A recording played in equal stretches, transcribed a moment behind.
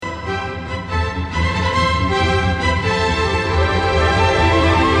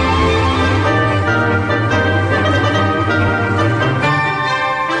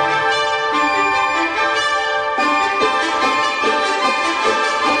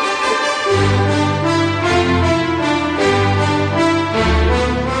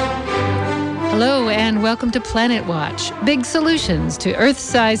welcome to Planet Watch, big solutions to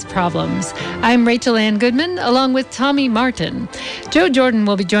Earth-sized problems. I'm Rachel Ann Goodman, along with Tommy Martin. Joe Jordan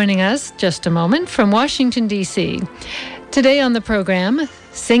will be joining us just a moment from Washington, D.C. Today on the program,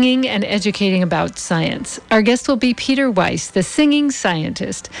 singing and educating about science. Our guest will be Peter Weiss, the singing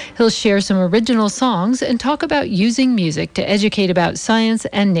scientist. He'll share some original songs and talk about using music to educate about science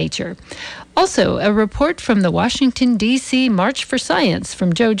and nature. Also, a report from the Washington, D.C. March for Science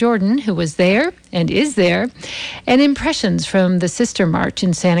from Joe Jordan, who was there and is there, and impressions from the Sister March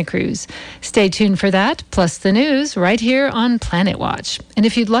in Santa Cruz. Stay tuned for that, plus the news, right here on Planet Watch. And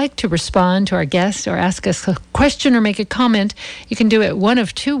if you'd like to respond to our guest or ask us a question or make a comment, you can do it one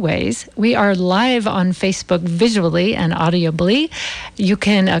of two ways. We are live on Facebook visually and audibly. You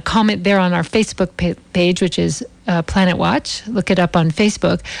can comment there on our Facebook page, which is Planet Watch. Look it up on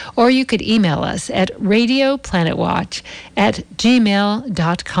Facebook. Or you could email us at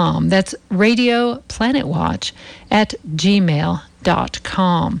radioplanetwatch@gmail.com. That's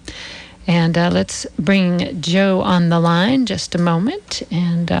radioplanetwatch@gmail.com. And let's bring Joe on the line just a moment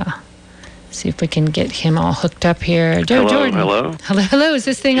and see if we can get him all hooked up here. Joe Jordan. Hello. Is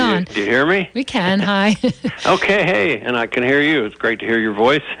this thing on? Do you hear me? We can. Hi. Okay, hey, and I can hear you. It's great to hear your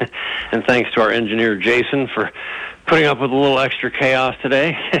voice. And thanks to our engineer, Jason, for putting up with a little extra chaos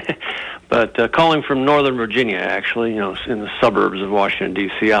today. But calling from Northern Virginia, actually, in the suburbs of Washington,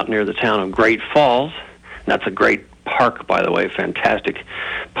 D.C., out near the town of Great Falls. And that's a great park, by the way, fantastic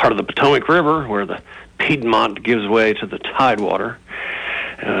part of the Potomac River where the Piedmont gives way to the Tidewater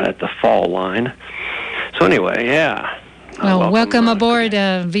at the fall line. So anyway, yeah. Well, welcome aboard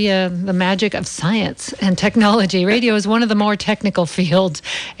via the magic of science and technology. Radio is one of the more technical fields.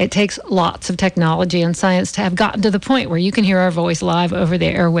 It takes lots of technology and science to have gotten to the point where you can hear our voice live over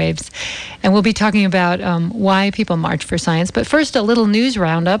the airwaves. And we'll be talking about why people march for science. But first, a little news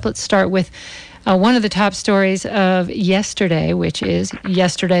roundup. Let's start with one of the top stories of yesterday, which is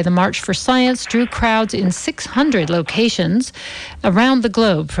yesterday, the March for Science drew crowds in 600 locations around the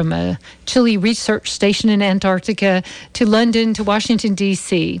globe, from a Chile research station in Antarctica to London to Washington,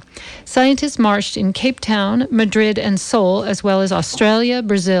 D.C. Scientists marched in Cape Town, Madrid, and Seoul, as well as Australia,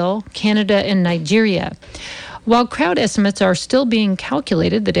 Brazil, Canada, and Nigeria. While crowd estimates are still being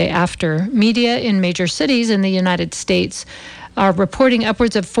calculated the day after, media in major cities in the United States are reporting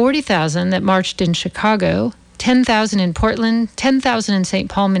upwards of 40,000 that marched in Chicago, 10,000 in Portland, 10,000 in St.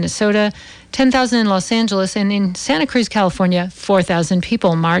 Paul, Minnesota, 10,000 in Los Angeles, and in Santa Cruz, California, 4,000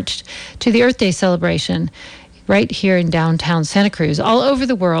 people marched to the Earth Day celebration right here in downtown Santa Cruz. All over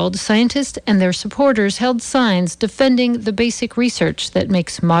the world, scientists and their supporters held signs defending the basic research that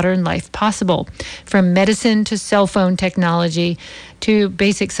makes modern life possible, from medicine to cell phone technology to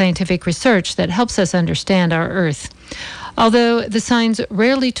basic scientific research that helps us understand our Earth. Although the signs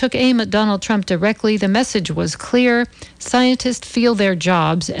rarely took aim at Donald Trump directly, the message was clear. Scientists feel their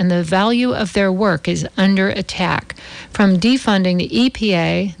jobs and the value of their work is under attack. From defunding the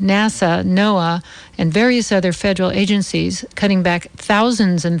EPA, NASA, NOAA, and various other federal agencies, cutting back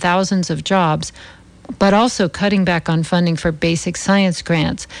thousands and thousands of jobs, but also cutting back on funding for basic science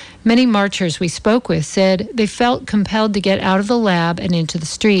grants. Many marchers we spoke with said they felt compelled to get out of the lab and into the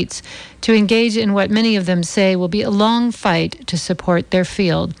streets to engage in what many of them say will be a long fight to support their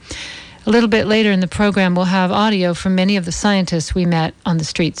field. A little bit later in the program, we'll have audio from many of the scientists we met on the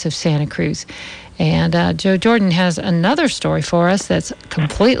streets of Santa Cruz. And Joe Jordan has another story for us that's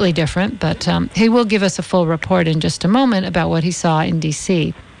completely different, but he will give us a full report in just a moment about what he saw in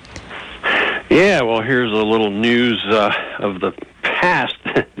D.C. Yeah, well, here's a little news of the past,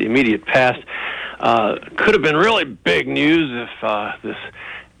 the immediate past. Could have been really big news if this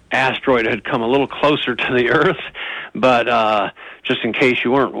asteroid had come a little closer to the Earth, but just in case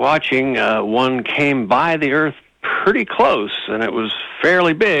you weren't watching, one came by the Earth pretty close, and it was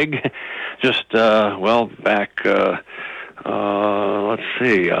fairly big, just, back... let's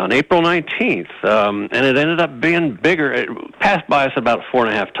see, on April 19th, and it ended up being bigger. It passed by us about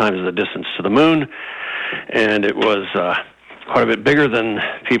 4.5 times the distance to the moon, and it was quite a bit bigger than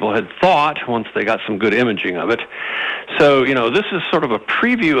people had thought once they got some good imaging of it. So, this is sort of a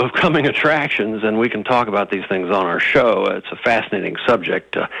preview of coming attractions, and we can talk about these things on our show. It's a fascinating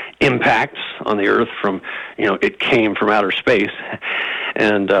subject, impacts on the Earth from, it came from outer space.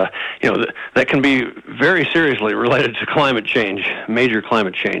 And, that can be very seriously related to climate change, major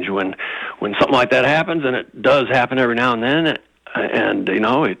climate change, when something like that happens, and it does happen every now and then, and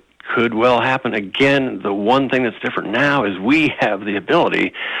it could well happen again. The one thing that's different now is we have the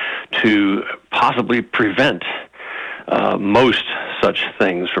ability to possibly prevent most such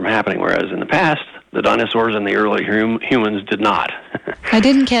things from happening, whereas in the past, the dinosaurs and the early humans did not. I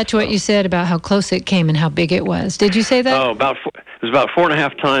didn't catch what you said about how close it came and how big it was. Did you say that? Oh, it was about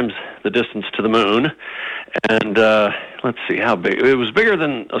 4.5 times the distance to the moon. And let's see how big. It was bigger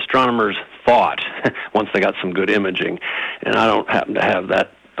than astronomers thought once they got some good imaging. And I don't happen to have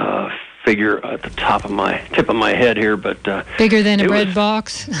that figure at the tip of my head here, but bigger than a bread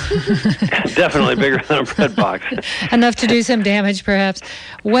box. Definitely bigger than a bread box. Enough to do some damage, perhaps.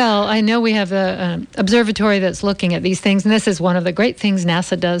 Well, I know we have an observatory that's looking at these things, and this is one of the great things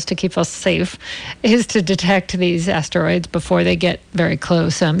NASA does to keep us safe, is to detect these asteroids before they get very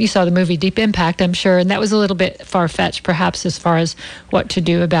close. You saw the movie Deep Impact, I'm sure, and that was a little bit far-fetched, perhaps, as far as what to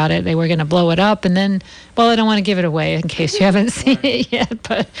do about it. They were going to blow it up, and then, well, I don't want to give it away in case you haven't seen it yet,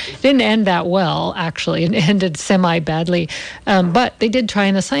 but it didn't end that well, actually. It ended semi-badly. But they did try,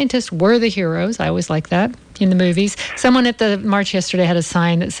 and the scientists were the heroes. I always like that in the movies. Someone at the march yesterday had a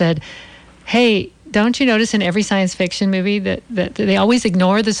sign that said, hey, don't you notice in every science fiction movie that they always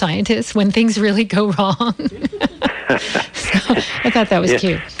ignore the scientists when things really go wrong? So I thought that was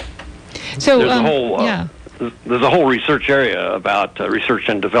cute. So there's a whole research area about research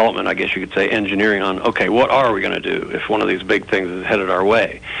and development, I guess you could say, engineering on, okay, what are we going to do if one of these big things is headed our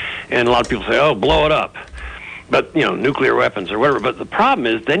way? And a lot of people say, oh, blow it up. But, nuclear weapons or whatever. But the problem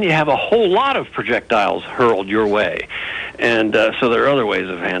is then you have a whole lot of projectiles hurled your way. And so there are other ways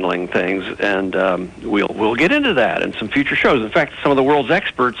of handling things, and we'll get into that in some future shows. In fact, some of the world's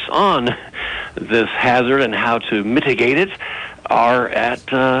experts on this hazard and how to mitigate it are at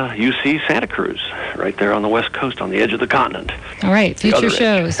UC Santa Cruz, right there on the West Coast, on the edge of the continent. All right, future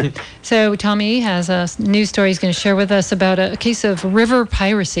shows. So Tommy has a news story he's going to share with us about a case of river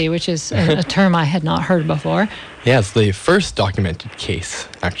piracy, which is a term I had not heard before. Yeah, it's the first documented case,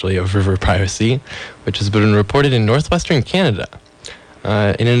 actually, of river piracy, which has been reported in northwestern Canada.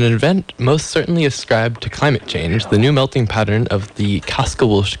 In an event most certainly ascribed to climate change, the new melting pattern of the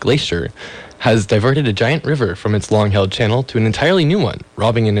Kaskawulsh Glacier has diverted a giant river from its long-held channel to an entirely new one,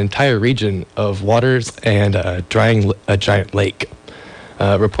 robbing an entire region of waters and drying a giant lake.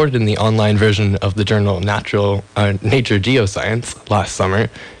 Reported in the online version of the journal Nature Geoscience last summer,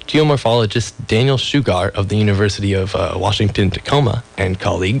 geomorphologist Daniel Shugar of the University of Washington-Tacoma and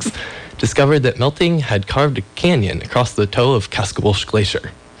colleagues discovered that melting had carved a canyon across the toe of Kaskawulsh Glacier.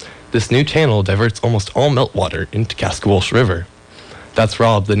 This new channel diverts almost all meltwater into Kaskawulsh River. That's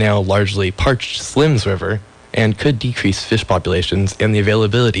robbed the now largely parched Slims River and could decrease fish populations and the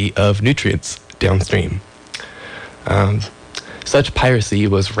availability of nutrients downstream. Such piracy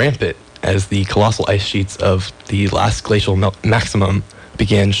was rampant as the colossal ice sheets of the last glacial maximum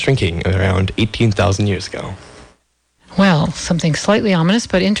began shrinking around 18,000 years ago. Well, something slightly ominous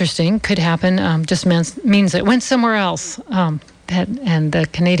but interesting could happen. Just means it went somewhere else. And the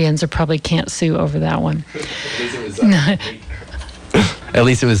Canadians probably can't sue over that one. At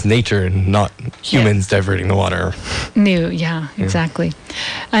least it was nature and not humans diverting the water. Exactly.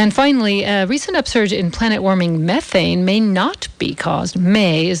 And finally, a recent upsurge in planet-warming methane may not be caused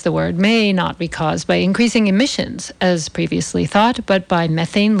by increasing emissions, as previously thought, but by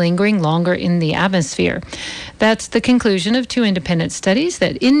methane lingering longer in the atmosphere. That's the conclusion of two independent studies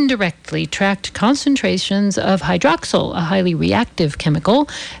that indirectly tracked concentrations of hydroxyl, a highly reactive chemical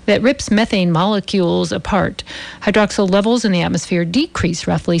that rips methane molecules apart. Hydroxyl levels in the atmosphere decreased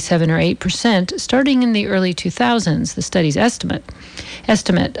roughly 7 or 8% starting in the early 2000s, the study's estimate.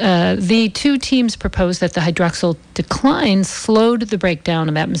 The two teams proposed that the hydroxyl decline slowed the breakdown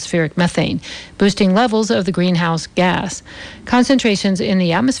of atmospheric methane, boosting levels of the greenhouse gas. Concentrations in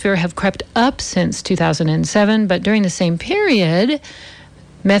the atmosphere have crept up since 2007, but during the same period,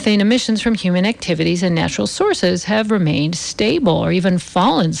 methane emissions from human activities and natural sources have remained stable or even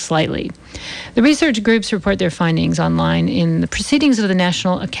fallen slightly. The research groups report their findings online in the Proceedings of the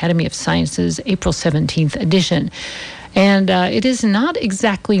National Academy of Sciences, April 17th edition. And it is not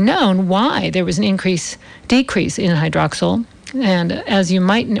exactly known why there was an decrease in hydroxyl. And as you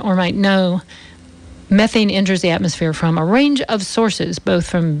might know, methane enters the atmosphere from a range of sources, both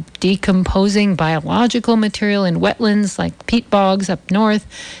from decomposing biological material in wetlands like peat bogs up north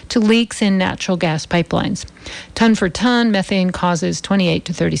to leaks in natural gas pipelines. Ton for ton, methane causes 28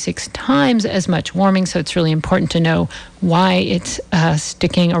 to 36 times as much warming, so it's really important to know why it's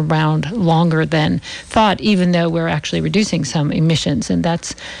sticking around longer than thought, even though we're actually reducing some emissions. And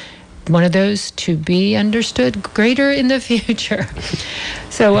that's one of those to be understood greater in the future.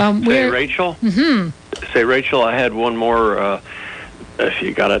 So Rachel? Mm-hmm. Rachel, I had one more if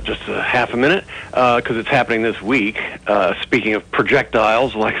you got just a half a minute, because it's happening this week. Speaking of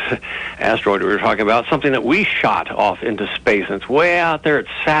projectiles, like the asteroid we were talking about, something that we shot off into space, and it's way out there at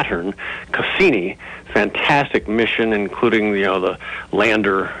Saturn, Cassini. Fantastic mission, including the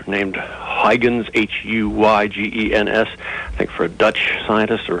lander named Huygens, Huygens, I think for a Dutch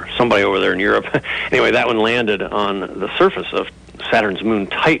scientist or somebody over there in Europe. Anyway, that one landed on the surface of Saturn's moon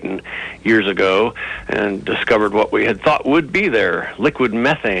Titan years ago and discovered what we had thought would be there, liquid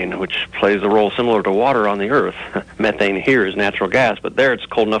methane, which plays a role similar to water on the Earth. Methane here is natural gas, but there it's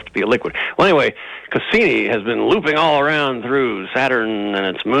cold enough to be a liquid. Well, anyway, Cassini has been looping all around through Saturn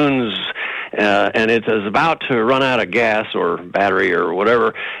and its moons, and it is about to run out of gas or battery or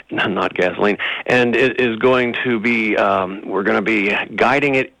whatever, not gasoline, and it is going to be, we're going to be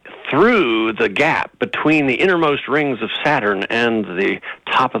guiding it through the gap between the innermost rings of Saturn and the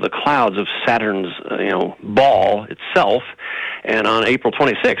top of the clouds of Saturn's, ball itself. And on April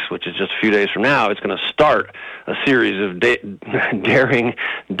 26th, which is just a few days from now, it's going to start a series of daring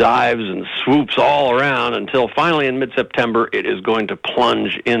dives and swoops all around until finally in mid-September it is going to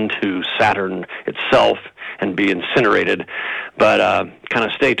plunge into Saturn itself and be incinerated. But kind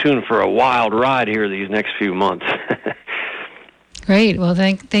of stay tuned for a wild ride here these next few months. Great. Well,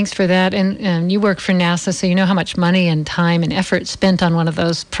 thanks for that. And you work for NASA, so you know how much money and time and effort spent on one of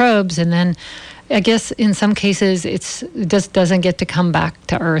those probes. And then I guess in some cases it just doesn't get to come back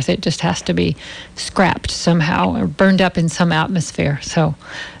to Earth. It just has to be scrapped somehow or burned up in some atmosphere. So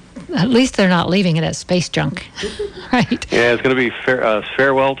at least they're not leaving it as space junk, right? Yeah, it's going to be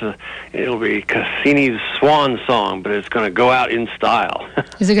farewell to, it'll be Cassini's swan song, but it's going to go out in style.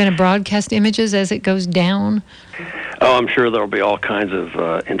 Is it going to broadcast images as it goes down? Oh, I'm sure there'll be all kinds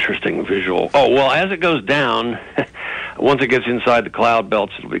of interesting visual. Oh, well, as it goes down, once it gets inside the cloud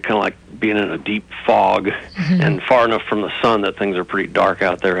belts, it'll be kind of like being in a deep fog and far enough from the sun that things are pretty dark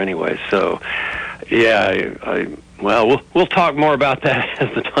out there anyway. So, yeah, well, we'll talk more about that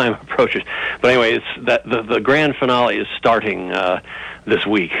as the time approaches. But anyway, it's that the grand finale is starting this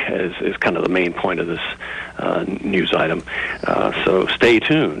week is kind of the main point of this news item. So stay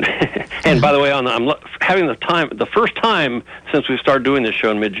tuned. And by the way, I'm having the first time since we started doing this show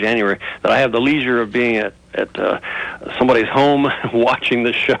in mid-January that I have the leisure of being at somebody's home watching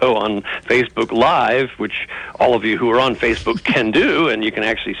the show on Facebook Live, which all of you who are on Facebook can do, and you can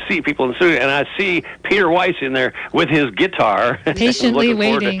actually see people in the studio. And I see Peter Weiss in there with his guitar. Patiently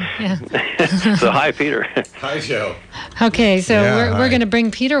waiting. Yeah. So hi, Peter. Hi, Joe. Okay, so we're going to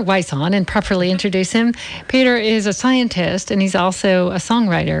bring Peter Weiss on and properly introduce him. Peter is a scientist, and he's also a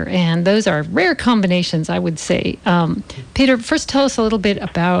songwriter, and those are rare combinations, I would say. Peter, first tell us a little bit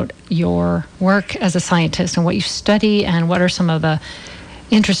about your work as a scientist and what you study and what are some of the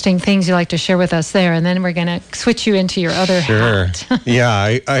interesting things you like to share with us there, and then we're going to switch you into your other hat. Yeah,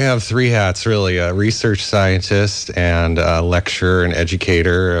 I have three hats, really. A research scientist and a lecturer and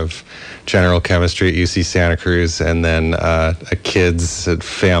educator of general chemistry at UC Santa Cruz, and then a kids and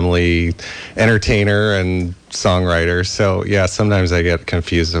family entertainer and songwriter. So yeah, sometimes I get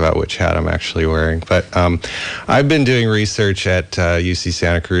confused about which hat I'm actually wearing. But I've been doing research at UC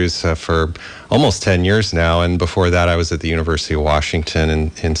Santa Cruz for almost 10 years now, and before that I was at the University of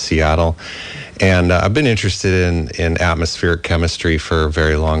Washington in Seattle. And I've been interested in atmospheric chemistry for a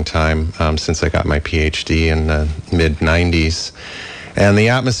very long time, since I got my PhD in the mid-90s. And the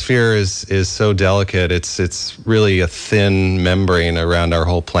atmosphere is so delicate. It's really a thin membrane around our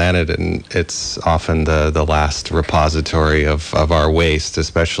whole planet, and it's often the last repository of our waste,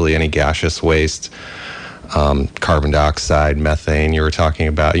 especially any gaseous waste, carbon dioxide, methane you were talking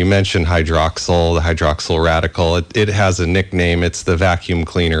about. You mentioned the hydroxyl radical. It has a nickname. It's the vacuum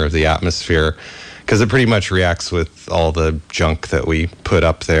cleaner of the atmosphere because it pretty much reacts with all the junk that we put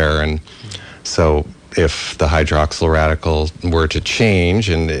up there. And so if the hydroxyl radical were to change,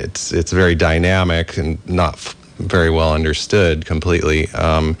 and it's very dynamic and not very well understood completely,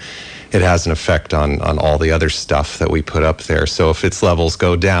 it has an effect on all the other stuff that we put up there. So if its levels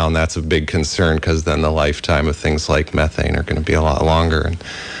go down, that's a big concern, because then the lifetime of things like methane are going to be a lot longer, and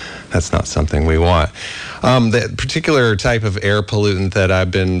that's not something we want. The particular type of air pollutant that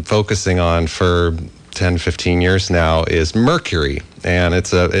I've been focusing on for 10, 15 years now is mercury, and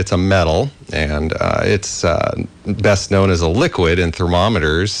it's a metal, and it's best known as a liquid in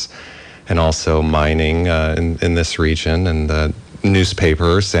thermometers and also mining in this region. And the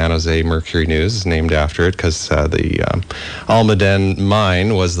newspaper, San Jose Mercury News, is named after it because the Almaden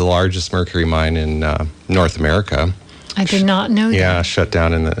mine was the largest mercury mine in North America. I did not know that. Yeah, shut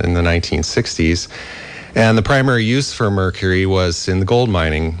down in the 1960s. And the primary use for mercury was in the gold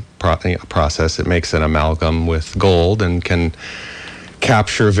mining process. It makes an amalgam with gold and can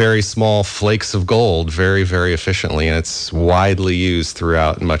capture very small flakes of gold very, very efficiently. And it's widely used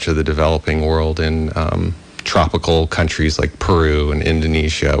throughout much of the developing world in tropical countries like Peru and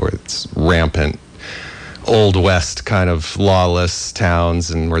Indonesia, where it's rampant Old West kind of lawless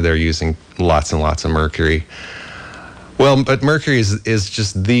towns, and where they're using lots and lots of mercury. Well, but mercury is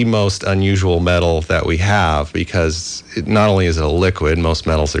just the most unusual metal that we have, because not only is it a liquid, most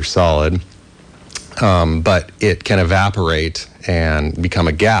metals are solid, but it can evaporate and become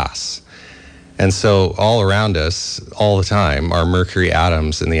a gas. And so all around us, all the time, are mercury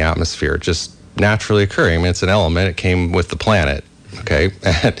atoms in the atmosphere just naturally occurring. I mean, it's an element. It came with the planet, okay?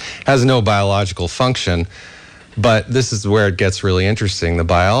 It has no biological function, but this is where it gets really interesting. The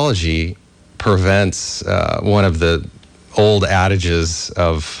biology prevents one of the old adages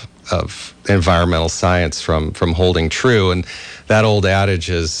of environmental science from holding true, and that old adage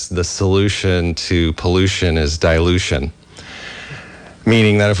is the solution to pollution is dilution,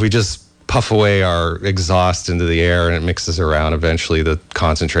 meaning that if we just puff away our exhaust into the air and it mixes around, eventually the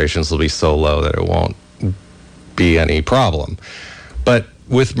concentrations will be so low that it won't be any problem. But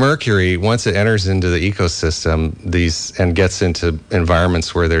with mercury, once it enters into the ecosystem and gets into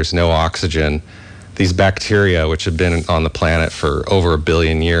environments where there's no oxygen, these bacteria, which have been on the planet for over 1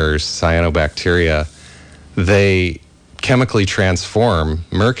 billion years, cyanobacteria, they chemically transform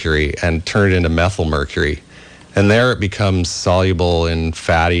mercury and turn it into methylmercury. And there it becomes soluble in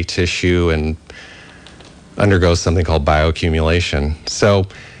fatty tissue and undergoes something called bioaccumulation. So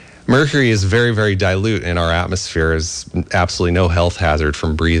mercury is very, very dilute in our atmosphere. Is absolutely no health hazard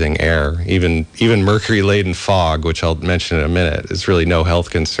from breathing air. Even mercury-laden fog, which I'll mention in a minute, is really no health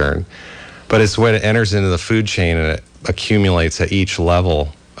concern. But it's when it enters into the food chain and it accumulates at each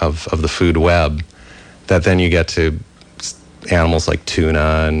level of the food web that then you get to animals like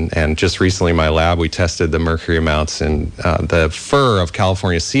tuna. And just recently in my lab, we tested the mercury amounts in the fur of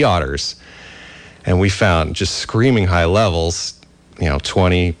California sea otters. And we found just screaming high levels,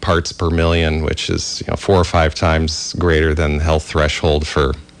 20 parts per million, which is 4 or 5 times greater than the health threshold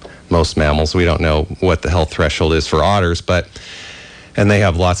for most mammals. We don't know what the health threshold is for otters, and they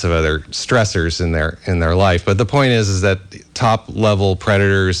have lots of other stressors in their life. But the point is that top level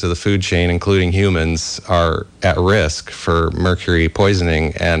predators of the food chain, including humans, are at risk for mercury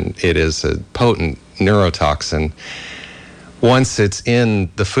poisoning, and it is a potent neurotoxin. Once it's in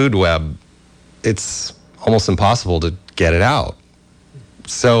the food web, it's almost impossible to get it out.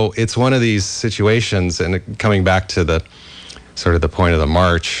 So it's one of these situations, and coming back to the sort of the point of the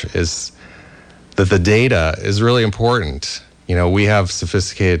march, is that the data is really important. We have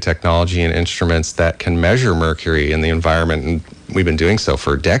sophisticated technology and instruments that can measure mercury in the environment, and we've been doing so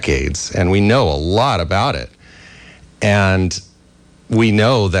for decades, and we know a lot about it. And we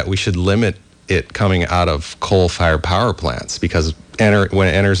know that we should limit it coming out of coal-fired power plants, because when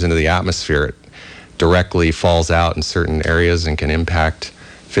it enters into the atmosphere, it directly falls out in certain areas and can impact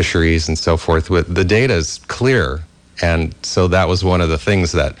fisheries and so forth. The data is clear, and so that was one of the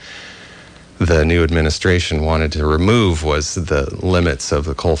things that the new administration wanted to remove, was the limits of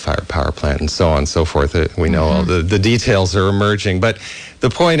the coal-fired power plant and so on and so forth. We know all the details are emerging, but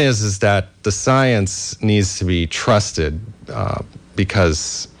the point is that the science needs to be trusted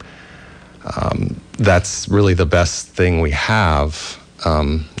because that's really the best thing we have.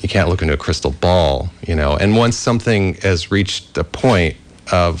 You can't look into a crystal ball, and once something has reached a point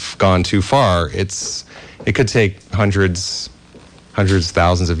of gone too far, it could take hundreds,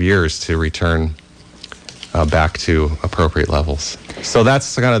 thousands of years to return back to appropriate levels. So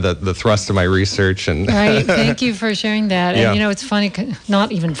that's kind of the thrust of my research. And right. Thank you for sharing that. Yeah. And it's funny,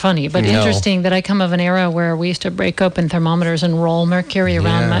 not even funny, but interesting that I come of an era where we used to break open thermometers and roll mercury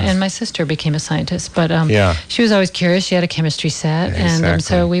around. And my sister became a scientist, but she was always curious. She had a chemistry set, exactly. and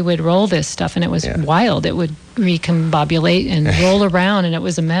so we would roll this stuff, and it was wild. It would recombobulate and roll around, and it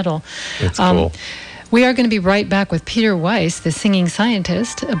was a metal. It's cool. We are going to be right back with Peter Weiss, the singing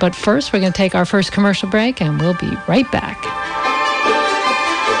scientist. But first, we're going to take our first commercial break, and we'll be right back.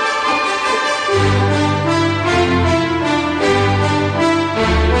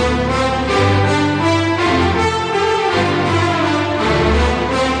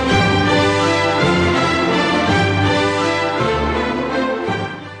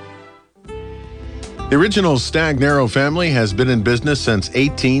 The original Stagnaro family has been in business since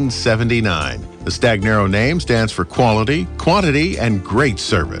 1879. The Stagnaro name stands for quality, quantity, and great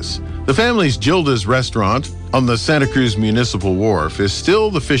service. The family's Gilda's restaurant on the Santa Cruz Municipal Wharf is still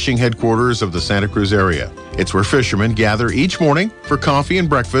the fishing headquarters of the Santa Cruz area. It's where fishermen gather each morning for coffee and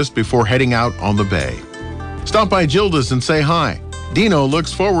breakfast before heading out on the bay. Stop by Gilda's and say hi. Dino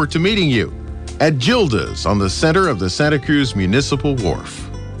looks forward to meeting you. at Gilda's on the center of the Santa Cruz Municipal Wharf.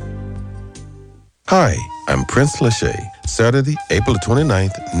 Hi, I'm Prince Lachey. Saturday, April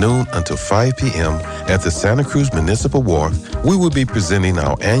 29th, noon until 5 p.m. at the Santa Cruz Municipal Wharf, we will be presenting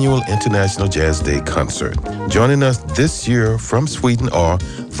our annual International Jazz Day concert. Joining us this year from Sweden are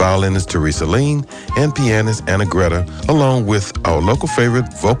violinist Teresa Lean and pianist Anna Greta, along with our local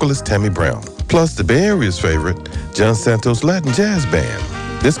favorite vocalist Tammy Brown, plus the Bay Area's favorite John Santos Latin Jazz Band.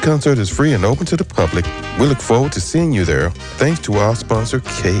 This concert is free and open to the public. We look forward to seeing you there, thanks to our sponsor,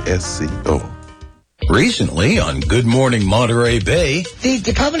 KSCO. Recently on Good Morning Monterey Bay, the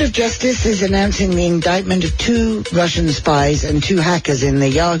Department of Justice is announcing the indictment of 2 Russian spies and 2 hackers in the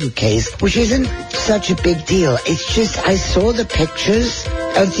Yahoo case, which isn't such a big deal. It's just I saw the pictures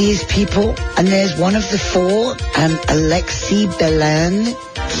of these people, and there's one of the 4, Alexei Belan.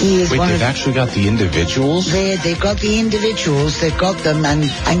 He is they've actually got the individuals? They've got the individuals, they've got them,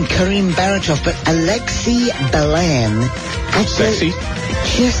 and Karim Baratov, but Alexei Belan, actually,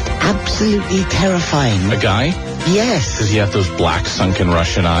 just absolutely terrifying. A guy? Yes. Does he have those black sunken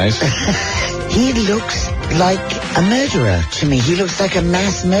Russian eyes? He looks like a murderer to me. He looks like a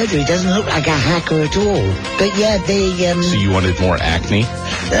mass murderer. He doesn't look like a hacker at all. But yeah, they... So you wanted more acne?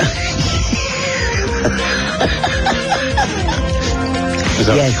 Is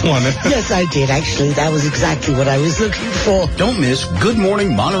that what you wanted? Yes, I did, actually. That was exactly what I was looking for. Don't miss Good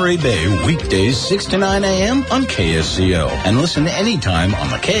Morning Monterey Bay, weekdays 6 to 9 a.m. on KSCO. And listen anytime on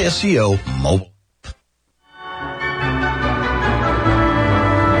the KSCO mobile.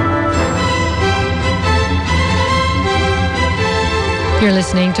 You're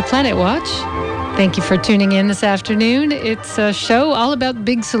listening to Planet Watch. Thank you for tuning in this afternoon. It's a show all about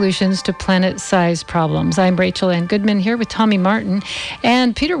big solutions to planet-sized problems. I'm Rachel Ann Goodman here with Tommy Martin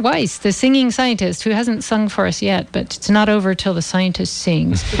and Peter Weiss, the singing scientist who hasn't sung for us yet, but it's not over till the scientist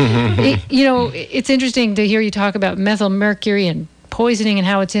sings. It's interesting to hear you talk about methyl mercury and poisoning and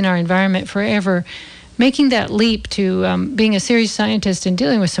how it's in our environment forever. Making that leap to being a serious scientist and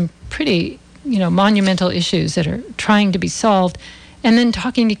dealing with some pretty, monumental issues that are trying to be solved. And then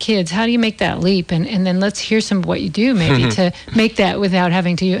talking to kids, how do you make that leap? And then let's hear some of what you do, maybe, to make that without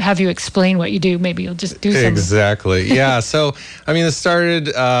having to have you explain what you do. Maybe you'll just do something. Exactly. Yeah. So, it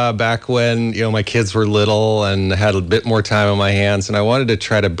started back when, my kids were little and had a bit more time on my hands. And I wanted to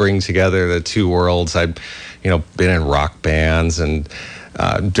try to bring together the two worlds. I'd, been in rock bands and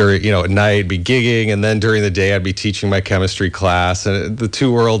during, at night I'd be gigging, and then during the day I'd be teaching my chemistry class, and the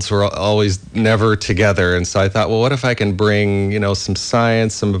two worlds were always never together. And so I thought, well, what if I can bring, some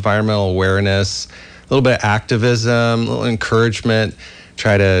science, some environmental awareness, a little bit of activism, a little encouragement,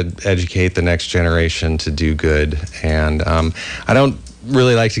 try to educate the next generation to do good. And I don't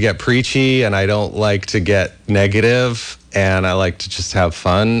really like to get preachy, and I don't like to get negative, and I like to just have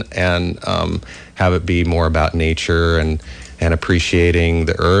fun and have it be more about nature and appreciating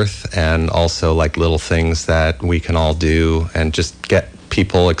the earth, and also like little things that we can all do and just get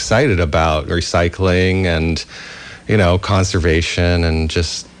people excited about recycling and, conservation and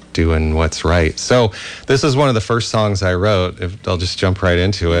just doing what's right. So this is one of the first songs I wrote. I'll just jump right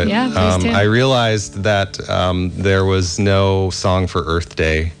into it. Yeah, please do. I realized that there was no song for Earth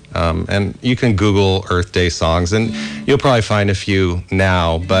Day. And you can Google Earth Day songs and you'll probably find a few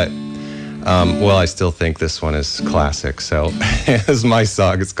now, but I still think this one is classic. So it's my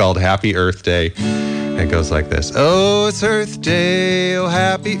song. It's called Happy Earth Day. It goes like this. Oh, it's Earth Day. Oh,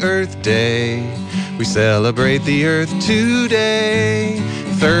 happy Earth Day. We celebrate the Earth today.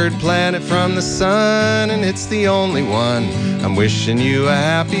 Third planet from the sun, and it's the only one. I'm wishing you a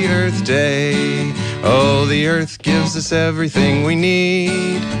happy Earth Day. Oh, the Earth gives us everything we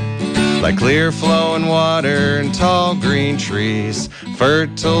need, like clear flowing water and tall green trees,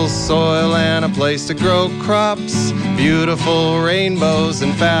 fertile soil and a place to grow crops, beautiful rainbows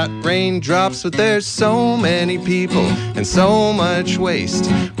and fat raindrops. But there's so many people and so much waste.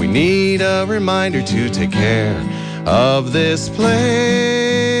 We need a reminder to take care of this place.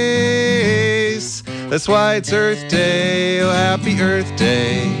 That's why it's Earth Day. Oh, happy Earth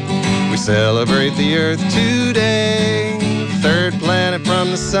Day. We celebrate the Earth today. Third planet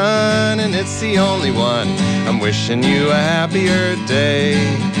from the sun, and it's the only one. I'm wishing you a happy Earth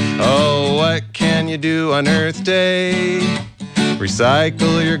Day. Oh, what can you do on Earth Day?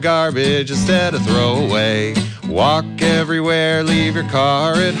 Recycle your garbage instead of throw away. Walk everywhere, leave your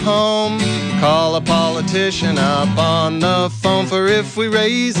car at home. Call a politician up on the phone. For if we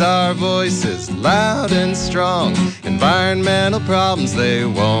raise our voices loud and strong, environmental problems, they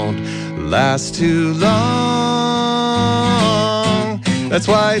won't last too long. That's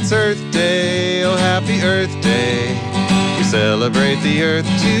why it's Earth Day. Oh, happy Earth Day. We celebrate the Earth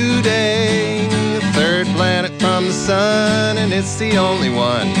today. Third planet from the sun, and it's the only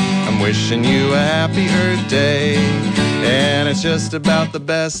one. I'm wishing you a happy Earth Day, and it's just about the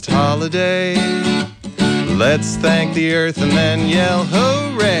best holiday. Let's thank the Earth and then yell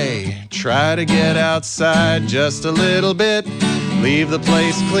hooray. Try to get outside just a little bit. Leave the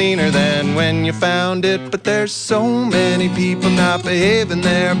place cleaner than when you found it. But there's so many people not behaving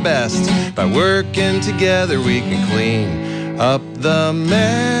their best. By working together we can clean up the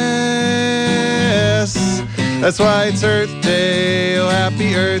mess. That's why it's Earth Day, oh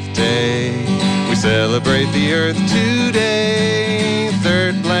happy Earth Day. We celebrate the Earth today.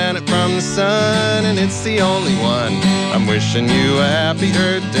 Third planet from the sun, and it's the only one. I'm wishing you a happy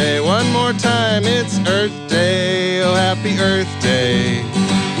Earth Day. One more time, it's Earth Day, oh happy Earth Day.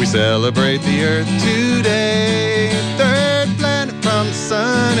 We celebrate the Earth today. Third planet from the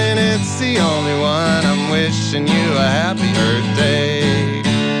sun, and it's the only one. I'm wishing you a happy Earth Day.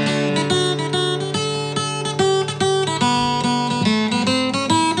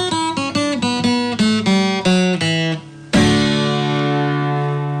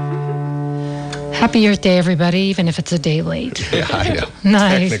 Happy Earth Day, everybody, even if it's a day late. Yeah, I know.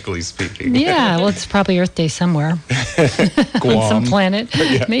 Nice. Technically speaking. Yeah, well, it's probably Earth Day somewhere. On some planet.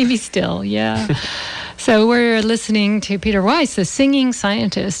 Yeah. Maybe still, yeah. So we're listening to Peter Weiss, the singing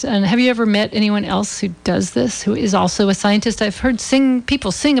scientist. And have you ever met anyone else who does this, who is also a scientist? I've heard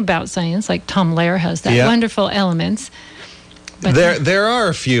people sing about science, like Tom Lehrer has that wonderful Elements. But there are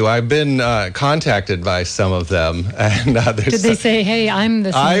a few. I've been contacted by some of them, and did they say, "Hey, I'm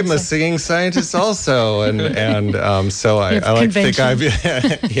the I'm a singing scientist also," and so I like to think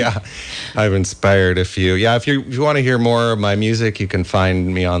I've inspired a few. Yeah, if you want to hear more of my music, you can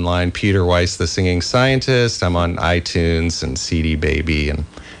find me online, Peter Weiss, the Singing Scientist. I'm on iTunes and CD Baby and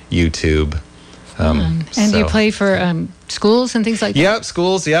YouTube. And you play for schools and things like that? Yep,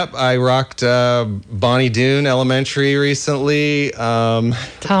 schools. Yep, I rocked Bonnie Doon Elementary recently.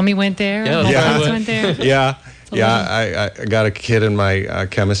 Tommy went there. Yeah, went there. Yeah. I got a kid in my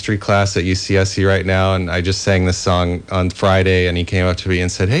chemistry class at UCSC right now, and I just sang this song on Friday, and he came up to me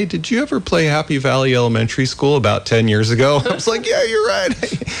and said, "Hey, did you ever play Happy Valley Elementary School about 10 years ago?" I was like, "Yeah, you're right."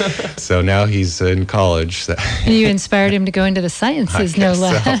 So now he's in college. So. You inspired him to go into the sciences, no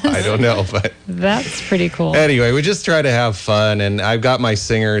less. So. I don't know, but... That's pretty cool. Anyway, we just try to have fun, and I've got my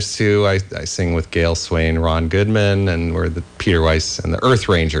singers, too. I sing with Gail Swain, Ron Goodman, and we're the Peter Weiss and the Earth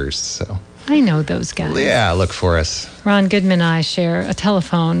Rangers, so... I know those guys. Yeah, look for us. Ron Goodman and I share a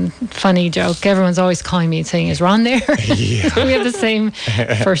telephone. Funny joke. Everyone's always calling me and saying, "Is Ron there?" Yeah. We have the same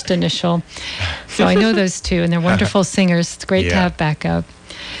first initial. So I know those two, and they're wonderful singers. It's great to have backup.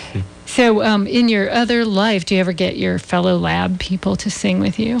 So in your other life, do you ever get your fellow lab people to sing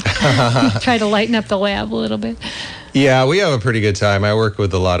with you? Try to lighten up the lab a little bit. Yeah, we have a pretty good time. I work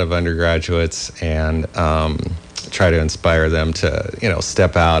with a lot of undergraduates and try to inspire them to,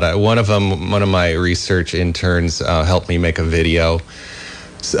 step out. One of my research interns helped me make a video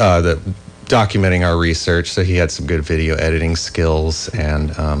documenting our research. So he had some good video editing skills,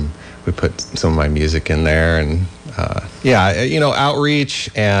 and we put some of my music in there. And outreach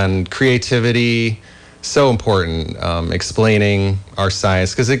and creativity, so important. Explaining our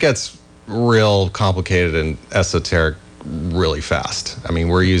science, because it gets real complicated and esoteric really fast. I mean,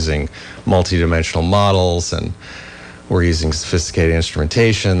 we're using multidimensional models, and we're using sophisticated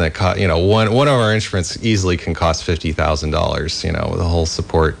instrumentation that one of our instruments easily can cost $50,000, with a whole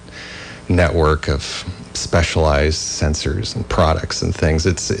support network of specialized sensors and products and things.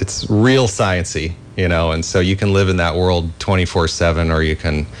 It's real sciencey, and so you can live in that world 24/7, or you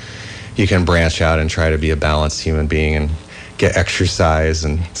can branch out and try to be a balanced human being and get exercise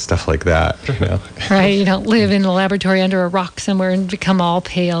and stuff like that. Right, you don't live in a laboratory under a rock somewhere and become all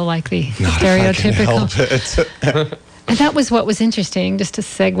pale like the stereotypical. And that was what was interesting, just to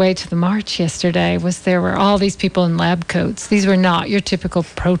segue to the march yesterday, was there were all these people in lab coats. These were not your typical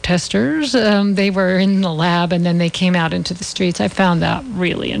protesters. They were in the lab, and then they came out into the streets. I found that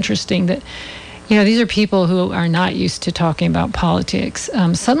really interesting, that these are people who are not used to talking about politics,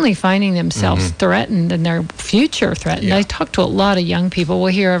 suddenly finding themselves threatened and their future threatened. Yeah. I talked to a lot of young people.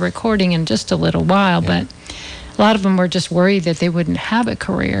 We'll hear a recording in just a little while, but a lot of them were just worried that they wouldn't have a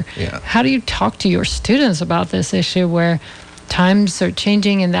career. Yeah. How do you talk to your students about this issue where times are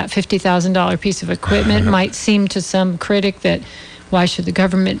changing and that $50,000 piece of equipment might seem to some critic that, why should the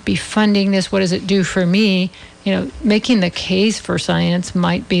government be funding this? What does it do for me? Making the case for science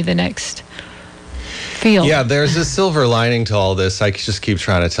might be the next field. Yeah, there's a silver lining to all this. I just keep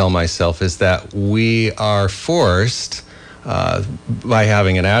trying to tell myself is that we are forced by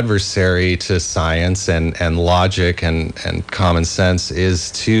having an adversary to science and logic and common sense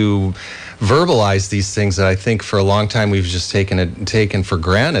is to verbalize these things that I think for a long time we've just taken for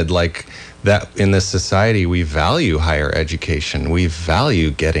granted, like that in this society we value higher education, we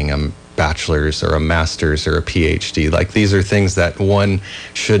value getting a bachelor's or a master's or a PhD. Like these are things that one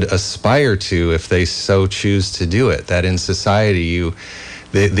should aspire to if they so choose to do it, that in society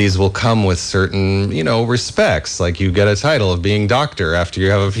these will come with certain, respects. Like you get a title of being doctor after you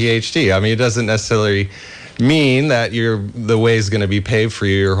have a PhD. I mean, it doesn't necessarily mean that the way is going to be paved for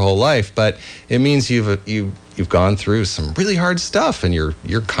you your whole life, but it means you've gone through some really hard stuff, and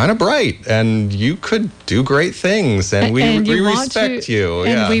you're kind of bright, and you could do great things, and we respect you.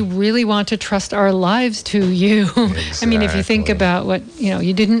 And we really want to trust our lives to you. Exactly. I mean, if you think about what,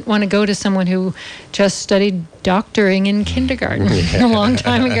 you didn't want to go to someone who just studied doctoring in kindergarten a long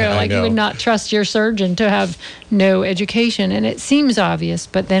time ago. Like you would not trust your surgeon to have no education. And it seems obvious,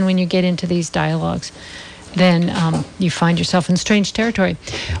 but then when you get into these dialogues, then you find yourself in strange territory.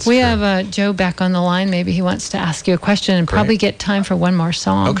 We have Joe back on the line. Maybe he wants to ask you a question and probably get time for one more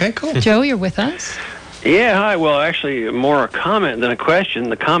song. Okay, cool. Joe, you're with us? Yeah, hi. Well, actually, more a comment than a question.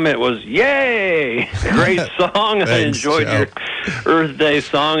 The comment was, yay! Great song. I enjoyed your Earth Day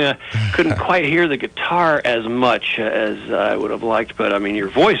song. I couldn't quite hear the guitar as much as I would have liked, but, I mean, your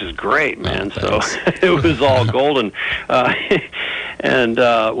voice is great, man. So it was all golden. Well,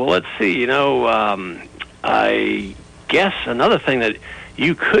 let's see. I guess another thing that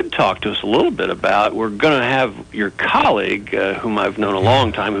you could talk to us a little bit about, we're going to have your colleague, whom I've known a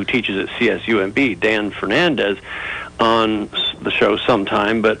long time, who teaches at CSUMB, Dan Fernandez, on the show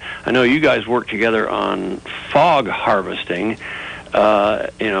sometime. But I know you guys work together on fog harvesting,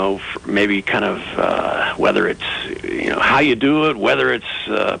 maybe kind of whether it's, how you do it, whether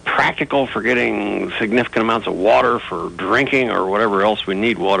it's practical for getting significant amounts of water for drinking or whatever else we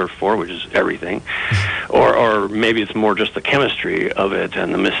need water for, which is everything, or maybe it's more just the chemistry of it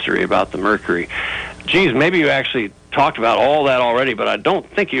and the mystery about the mercury. Geez, maybe you actually talked about all that already, but I don't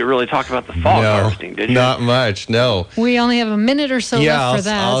think you really talked about the fog harvesting, did you? Not much, no. We only have a minute or so left for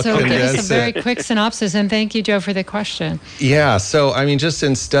that, so give us a very quick synopsis, and thank you, Joe, for the question. Yeah, so, I mean, just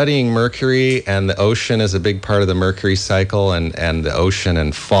in studying mercury, and the ocean is a big part of the mercury cycle, and the ocean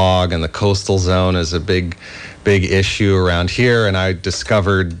and fog and the coastal zone is a big issue around here, and I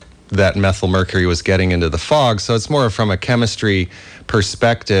discovered that methyl mercury was getting into the fog, so it's more from a chemistry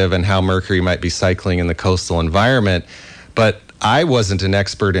perspective and how mercury might be cycling in the coastal environment. But I wasn't an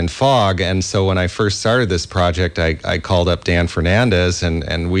expert in fog, and so when I first started this project, I called up Dan Fernandez,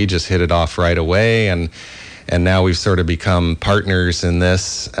 and we just hit it off right away, and now we've sort of become partners in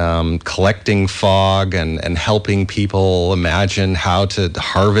this, collecting fog and helping people imagine how to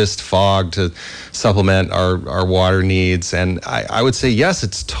harvest fog to supplement our water needs. And I would say, yes,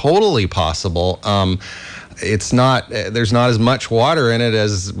 it's totally possible. There's not as much water in it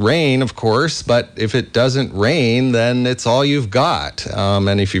as rain, of course, but if it doesn't rain, then it's all you've got.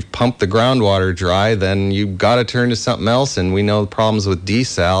 And if you've pumped the groundwater dry, then you've got to turn to something else. And we know the problems with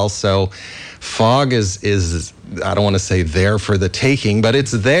desal. So fog is I don't want to say there for the taking, but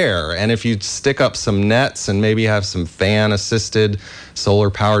it's there. And if you stick up some nets and maybe have some fan-assisted,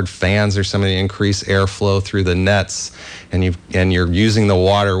 solar-powered fans or something to increase airflow through the nets, and you're using the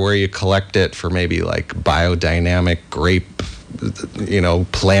water where you collect it for maybe like biodynamic grape,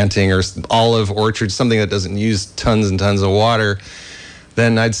 planting or olive orchard, something that doesn't use tons and tons of water,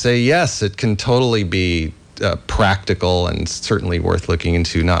 then I'd say yes, it can totally be practical and certainly worth looking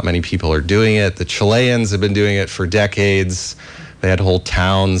into. Not many people are doing it. The Chileans have been doing it for decades. They had whole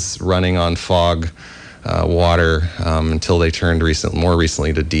towns running on fog water until they turned more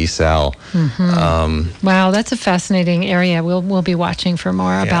recently to desal. Mm-hmm. Wow, that's a fascinating area. We'll be watching for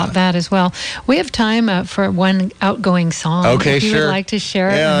more about that as well. We have time for one outgoing song. Okay, if you would like to share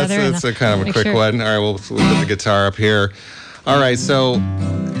it. Yeah, that's a kind of a quick one. All right, we'll put the guitar up here. All right, so,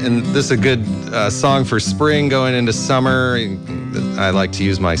 and this is a good song for spring going into summer. I like to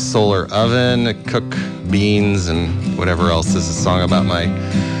use my solar oven to cook beans and whatever else. This is a song about my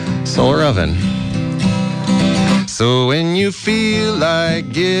solar oven. So when you feel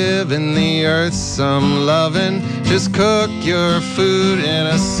like giving the earth some loving, just cook your food in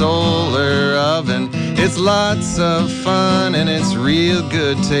a solar oven. It's lots of fun and it's real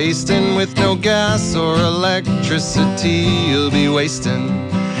good tasting. With no gas or electricity you'll be wasting.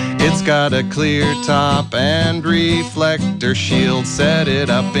 It's got a clear top and reflector shield. Set it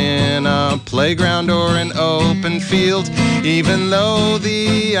up in a playground or an open field. Even though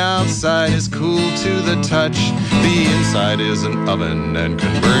the outside is cool to the touch, the inside is an oven and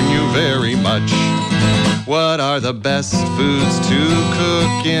can burn you very much. What are the best foods to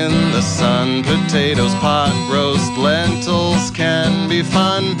cook in the sun? Potatoes, pot roast, lentils can be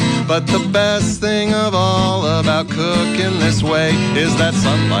fun. But the best thing of all about cooking this way is that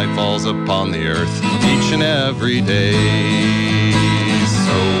sunlight falls upon the earth each and every day.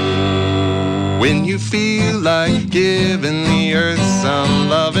 So when you feel like giving the earth some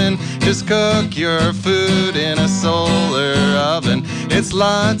loving, just cook your food in a solar oven. It's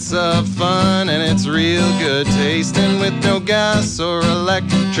lots of fun and it's real good tasting. With no gas or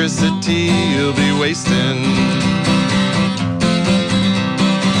electricity you'll be wasting.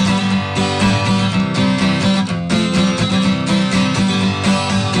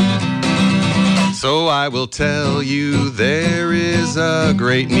 So I will tell you there is a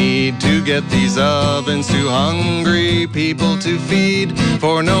great need to get these ovens to hungry people to feed.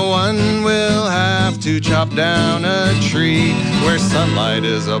 For no one will have to chop down a tree where sunlight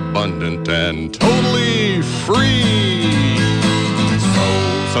is abundant and totally free.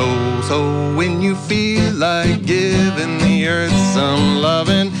 So when you feel like giving the earth some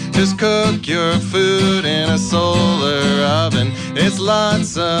loving, just cook your food in a solar oven. It's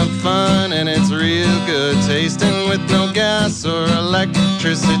lots of fun and it's real good tasting. With no gas or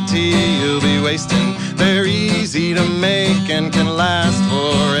electricity you'll be wasting. They're easy to make and can last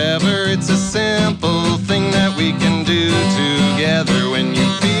forever. It's a simple thing that we can do together. When you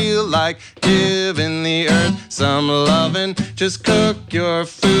feel like giving the earth some loving, just cook your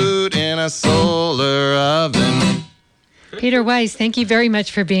food in a solar oven. Peter Weiss, thank you very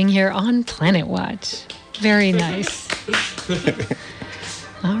much for being here on Planet Watch. Very nice.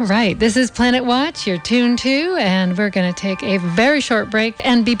 All right, this is Planet Watch. You're tuned to, and we're going to take a very short break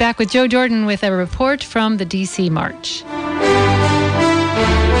and be back with Joe Jordan with a report from the D.C. March.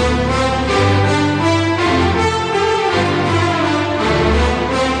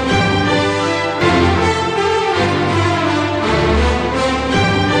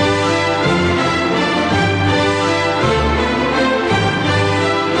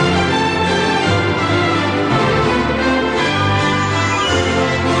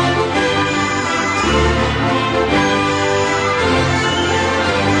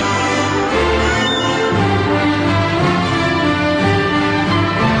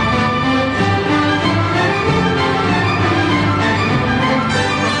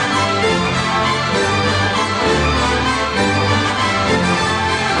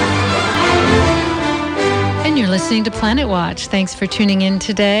 Listening to Planet Watch. Thanks for tuning in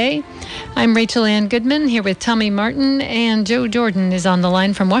today. I'm Rachel Ann Goodman here with Tommy Martin, and Joe Jordan is on the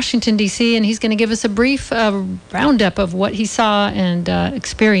line from Washington, D.C., and he's going to give us a brief roundup of what he saw and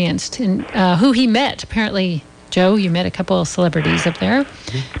experienced and who he met. Apparently, Joe, you met a couple of celebrities up there,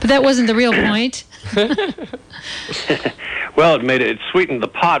 but that wasn't the real point. Well, it sweetened the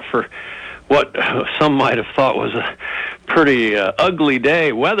pot for what some might have thought was a pretty ugly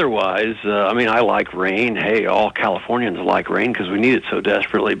day weather-wise. I like rain. Hey, all Californians like rain because we need it so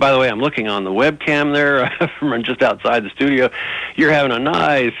desperately. By the way, I'm looking on the webcam there from just outside the studio. You're having a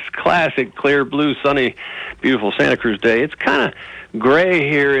nice, classic, clear blue, sunny, beautiful Santa Cruz day. It's kind of gray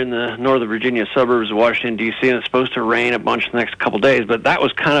here in the Northern Virginia suburbs of Washington, D.C., and it's supposed to rain a bunch the next couple days, but that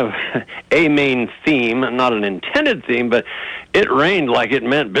was kind of a main theme, not an intended theme, but it rained like it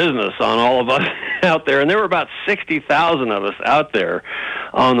meant business on all of us out there, and there were about 60,000 of us out there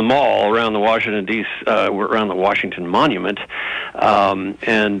on the mall around the Washington around the Washington Monument,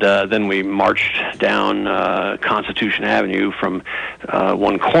 and then we marched down Constitution Avenue from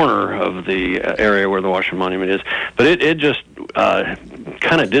one corner of the area where the Washington Monument is, but it just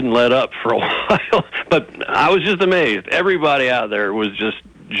kind of didn't let up for a while. But I was just amazed. Everybody out there was just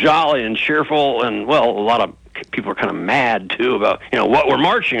jolly and cheerful, and well, a lot of people are kind of mad too about what we're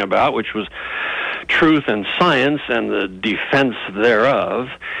marching about, which was truth and science and the defense thereof.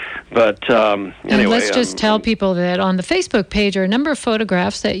 But anyway, and let's just tell people that on the Facebook page are a number of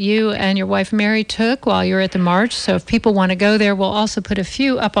photographs that you and your wife Mary took while you were at the march. So if people want to go there, we'll also put a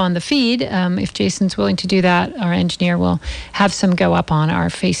few up on the feed. If Jason's willing to do that, our engineer will have some go up on our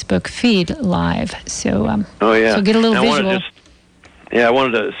Facebook feed live. So, so get a little visual. I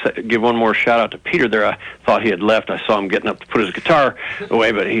wanted to give one more shout-out to Peter there. I thought he had left. I saw him getting up to put his guitar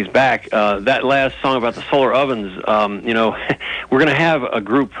away, but he's back. That last song about the solar ovens, we're going to have a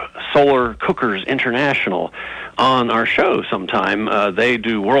group, Solar Cookers International, on our show sometime. They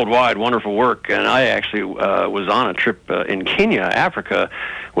do worldwide wonderful work, and I actually was on a trip in Kenya, Africa,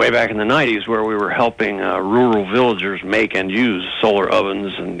 way back in the 90s, where we were helping rural villagers make and use solar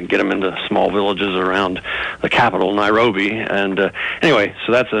ovens and get them into small villages around the capital, Nairobi. And anyway,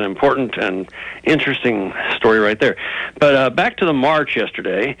 so that's an important and interesting story right there. But back to the march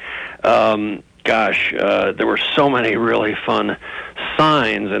yesterday. gosh, there were so many really fun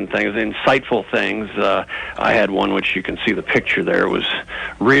signs and things, insightful things. I had one which you can see the picture there. It was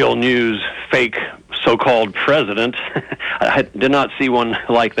real news, fake so-called president. I did not see one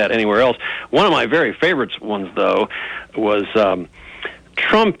like that anywhere else. One of my very favorite ones, though, was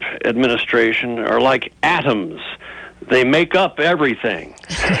Trump administration are like atoms. They make up everything.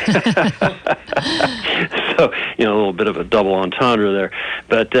 So, a little bit of a double entendre there.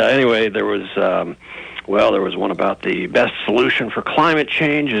 But anyway, there was one about the best solution for climate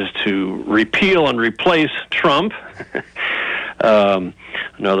change is to repeal and replace Trump.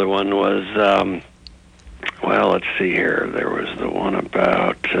 Another one was, let's see here. There was the one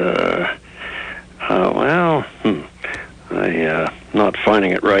about, I'm not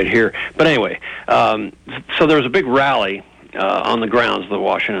finding it right here. But anyway, so there was a big rally on the grounds of the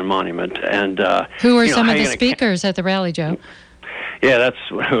Washington Monument. And who were some of the speakers at the rally, Joe? Yeah, that's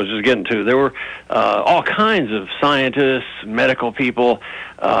what I was just getting to. There were all kinds of scientists, medical people,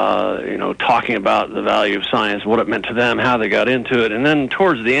 talking about the value of science, what it meant to them, how they got into it. And then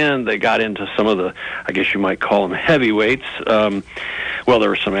towards the end, they got into some of the, I guess you might call them heavyweights. There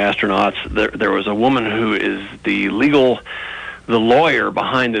were some astronauts. There was a woman who is the lawyer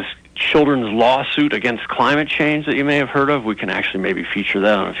behind this children's lawsuit against climate change that you may have heard of. We can actually maybe feature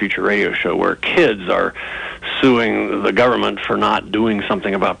that on a future radio show, where kids are suing the government for not doing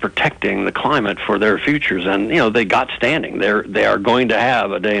something about protecting the climate for their futures. And, they got standing. They are going to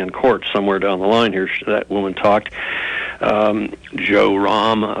have a day in court somewhere down the line here. That woman talked. Joe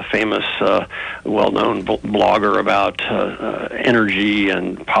Romm, a famous, well-known blogger about energy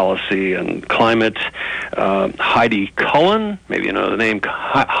and policy and climate. Heidi Cullen, maybe you know the name,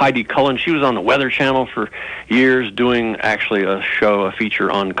 Heidi Cullen. She was on the Weather Channel for years doing actually a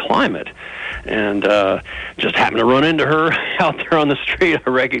feature on climate. And just happened to run into her out there on the street. I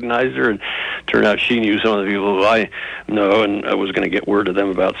recognized her, and turned out she knew some of the people who I know, and I was going to get word to them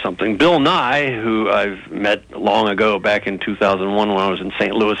about something. Bill Nye, who I've met long ago, back in 2001 when I was in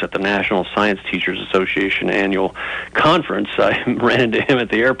St. Louis at the National Science Teachers Association annual conference. I ran into him at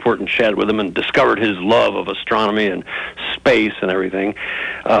the airport and chatted with him and discovered his love of astronomy and space and everything.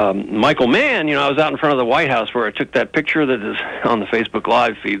 Michael Mann, I was out in front of the White House where I took that picture that is on the Facebook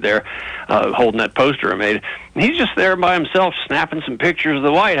Live feed there, holding that poster I made. And he's just there by himself snapping some pictures of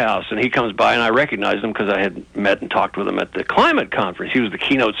the White House, and he comes by, and I recognized him because I had met and talked with him at the climate conference. He was the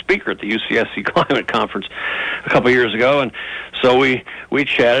keynote speaker at the UCSC climate conference a couple of years ago, and so we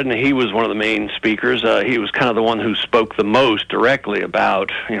chatted, and he was one of the main speakers. He was kind of the one who spoke the most directly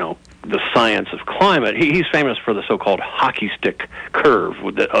about, the science of climate. He's famous for the so-called hockey stick curve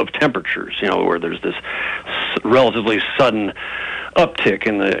of temperatures, where there's this relatively sudden uptick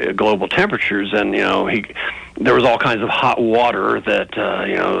in the global temperatures, and there was all kinds of hot water that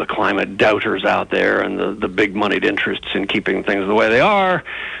the climate doubters out there and the big moneyed interests in keeping things the way they are,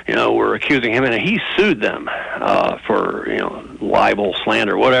 were accusing him, and he sued them for libel,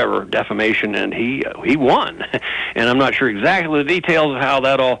 slander, whatever, defamation, and he won. And I'm not sure exactly the details of how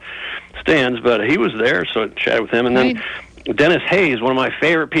that all stands, but he was there, so I chatted with him, and then Dennis Hayes, one of my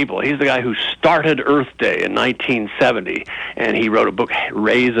favorite people. He's the guy who started Earth Day in 1970, and he wrote a book,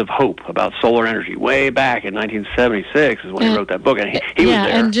 Rays of Hope, about solar energy. Way back in 1976 is when he wrote that book, and he was there.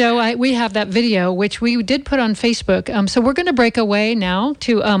 And Joe, we have that video, which we did put on Facebook. So we're going to break away now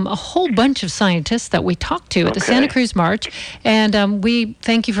to a whole bunch of scientists that we talked to at the Santa Cruz March, and we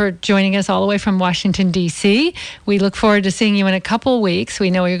thank you for joining us all the way from Washington, D.C. We look forward to seeing you in a couple weeks.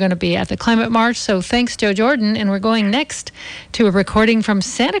 We know you're going to be at the Climate March, so thanks, Joe Jordan, and we're going next to a recording from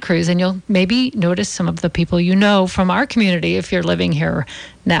Santa Cruz, and you'll maybe notice some of the people you know from our community if you're living here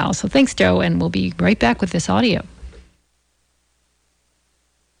now. So thanks, Joe, and we'll be right back with this audio.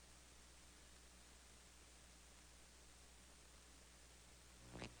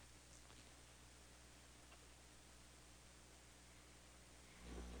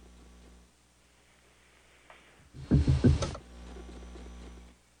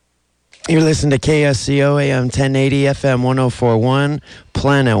 You're listening to KSCO AM 1080 FM 1041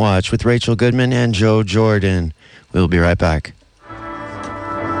 Planet Watch with Rachel Goodman and Joe Jordan. We'll be right back.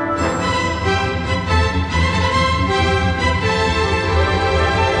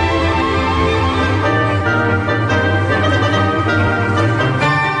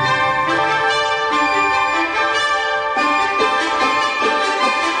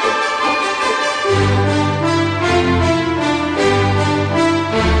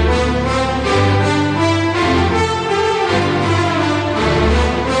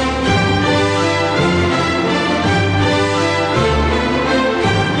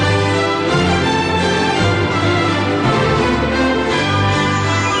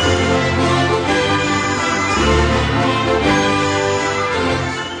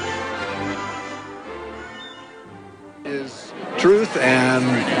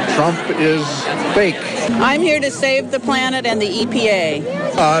 Trump is fake. I'm here to save the planet and the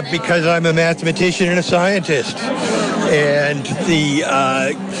EPA. Because I'm a mathematician and a scientist. And the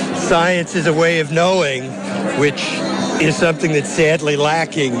science is a way of knowing, which is something that's sadly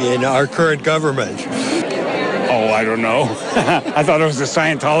lacking in our current government. Oh, I don't know. I thought it was a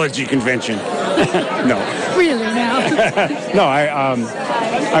Scientology convention. No. Really now? No,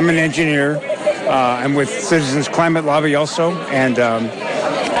 I'm an engineer. I'm with Citizens Climate Lobby also, and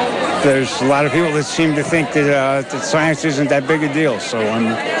there's a lot of people that seem to think that science isn't that big a deal. So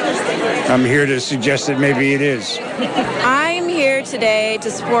I'm here to suggest that maybe it is. I'm here today to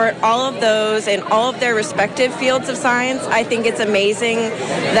support all of those in all of their respective fields of science. I think it's amazing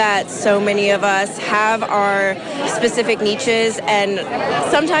that so many of us have our specific niches, and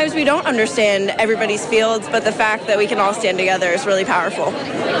sometimes we don't understand everybody's fields, but the fact that we can all stand together is really powerful.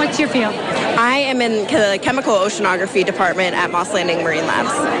 What's your field? I am in the chemical oceanography department at Moss Landing Marine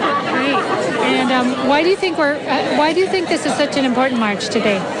Labs. Great. And why do you think this is such an important march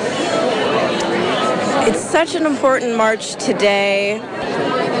today? It's such an important march today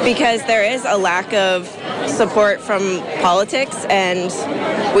because there is a lack of support from politics, and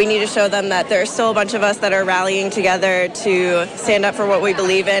we need to show them that there are still a bunch of us that are rallying together to stand up for what we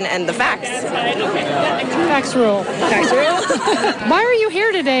believe in and the facts. Facts rule. Facts rule. Why are you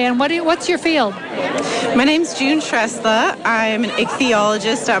here today, and what's your field? My name's June Tresla. I'm an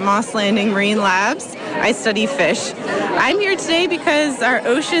ichthyologist at Moss Landing Marine Labs. I study fish. I'm here today because our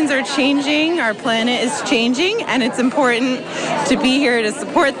oceans are changing, our planet is changing, and it's important to be here to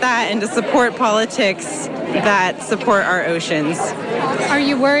support that and to support politics that support our oceans. Are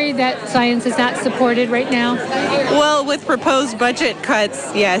you worried that science is not supported right now? Well, with proposed budget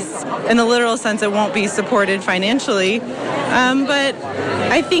cuts, yes. In the literal sense, it won't be supported financially. But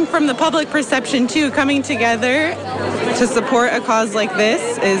I think from the public perception, too, coming together to support a cause like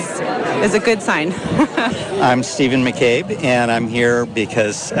this is a good sign. I'm Stephen McCabe, and I'm here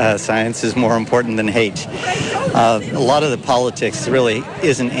because science is more important than hate. A lot of the politics really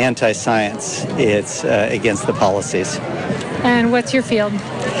isn't anti-science. It's against the policies. And what's your field?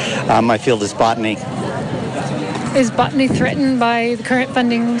 My field is botany. Is botany threatened by the current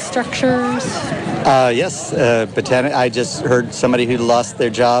funding structures? Yes, I just heard somebody who lost their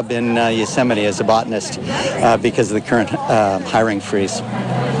job in Yosemite as a botanist because of the current hiring freeze.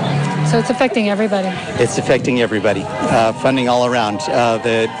 So it's affecting everybody. It's affecting everybody. Funding all around.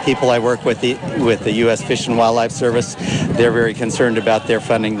 The people I work with the U.S. Fish and Wildlife Service, they're very concerned about their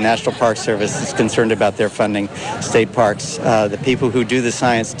funding. National Park Service is concerned about their funding. State parks. The people who do the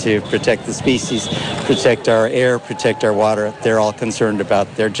science to protect the species, protect our air, protect our water, they're all concerned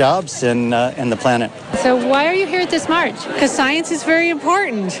about their jobs and the planet. So why are you here at this march? Because science is very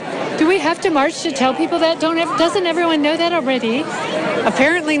important. Do we have to march to tell people that? Doesn't everyone know that already?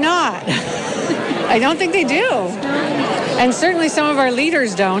 Apparently not. I don't think they do. And certainly some of our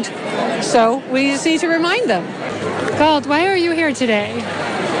leaders don't. So we just need to remind them. Galt, why are you here today?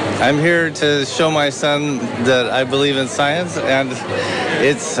 I'm here to show my son that I believe in science, and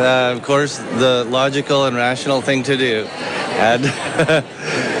it's, of course, the logical and rational thing to do. And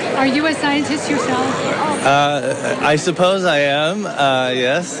are you a scientist yourself? I suppose I am,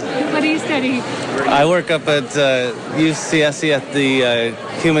 yes. What do you study? I work up at UCSC at the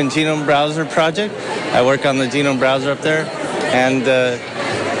Human Genome Browser Project. I work on the genome browser up there, and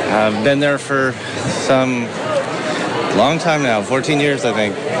I've been there for some long time now, 14 years, I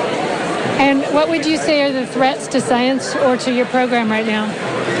think. And what would you say are the threats to science or to your program right now?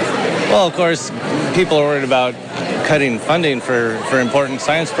 Well, of course, people are worried about cutting funding for important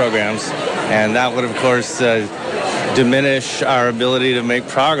science programs, and that would, of course, diminish our ability to make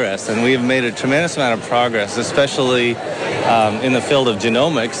progress. And we've made a tremendous amount of progress, especially in the field of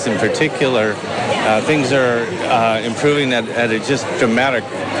genomics in particular. Things are improving at a just dramatic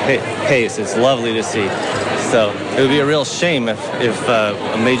pace. It's lovely to see. So it would be a real shame if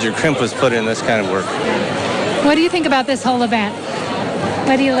a major crimp was put in this kind of work. What do you think about this whole event?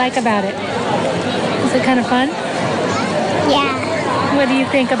 What do you like about it? Is it kind of fun? Yeah. What do you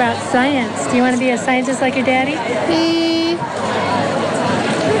think about science? Do you want to be a scientist like your daddy?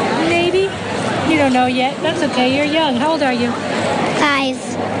 Maybe. You don't know yet. That's okay. You're young. How old are you? 5.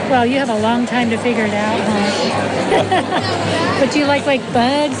 Well, you have a long time to figure it out, huh? But you like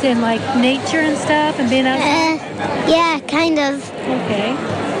bugs and like nature and stuff and being outside? Yeah, kind of. Okay.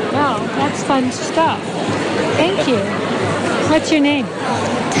 Wow, that's fun stuff. Thank you. What's your name?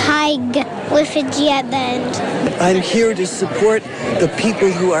 Tig with a G at the end. I'm here to support the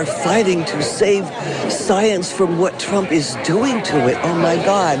people who are fighting to save science from what Trump is doing to it. Oh my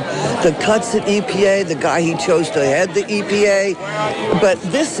God. The cuts at EPA, the guy he chose to head the EPA. But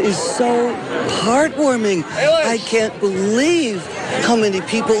this is so heartwarming. I can't believe how many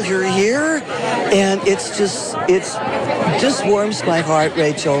people are here. And it just warms my heart,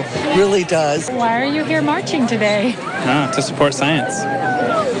 Rachel. Really does. Why are you here marching today? To support science.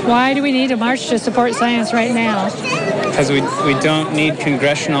 Why do we need to march to support science right now? Because we don't need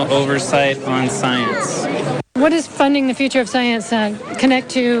congressional oversight on science. What does funding the future of science connect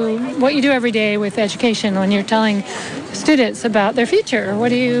to what you do every day with education when you're telling students about their future? What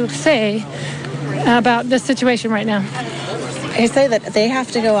do you say about this situation right now? I say that they have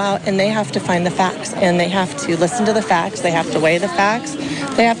to go out and they have to find the facts, and they have to listen to the facts, they have to weigh the facts,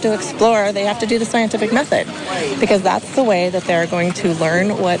 they have to explore, they have to do the scientific method, because that's the way that they're going to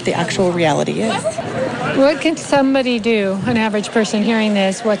learn what the actual reality is. What can somebody do, an average person hearing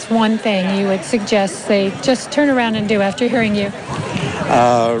this? What's one thing you would suggest they just turn around and do after hearing you?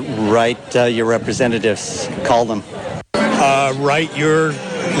 Write your representatives, call them. Write your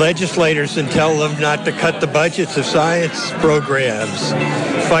legislators and tell them not to cut the budgets of science programs.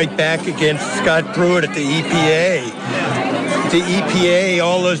 Fight back against Scott Pruitt at the EPA. The EPA,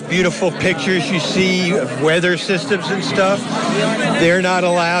 all those beautiful pictures you see of weather systems and stuff, they're not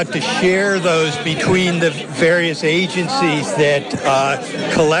allowed to share those between the various agencies that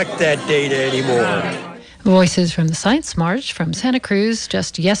collect that data anymore. Voices from the Science March from Santa Cruz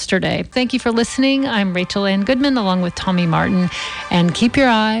just yesterday. Thank you for listening. I'm Rachel Ann Goodman along with Tommy Martin. And keep your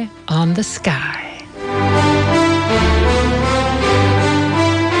eye on the sky.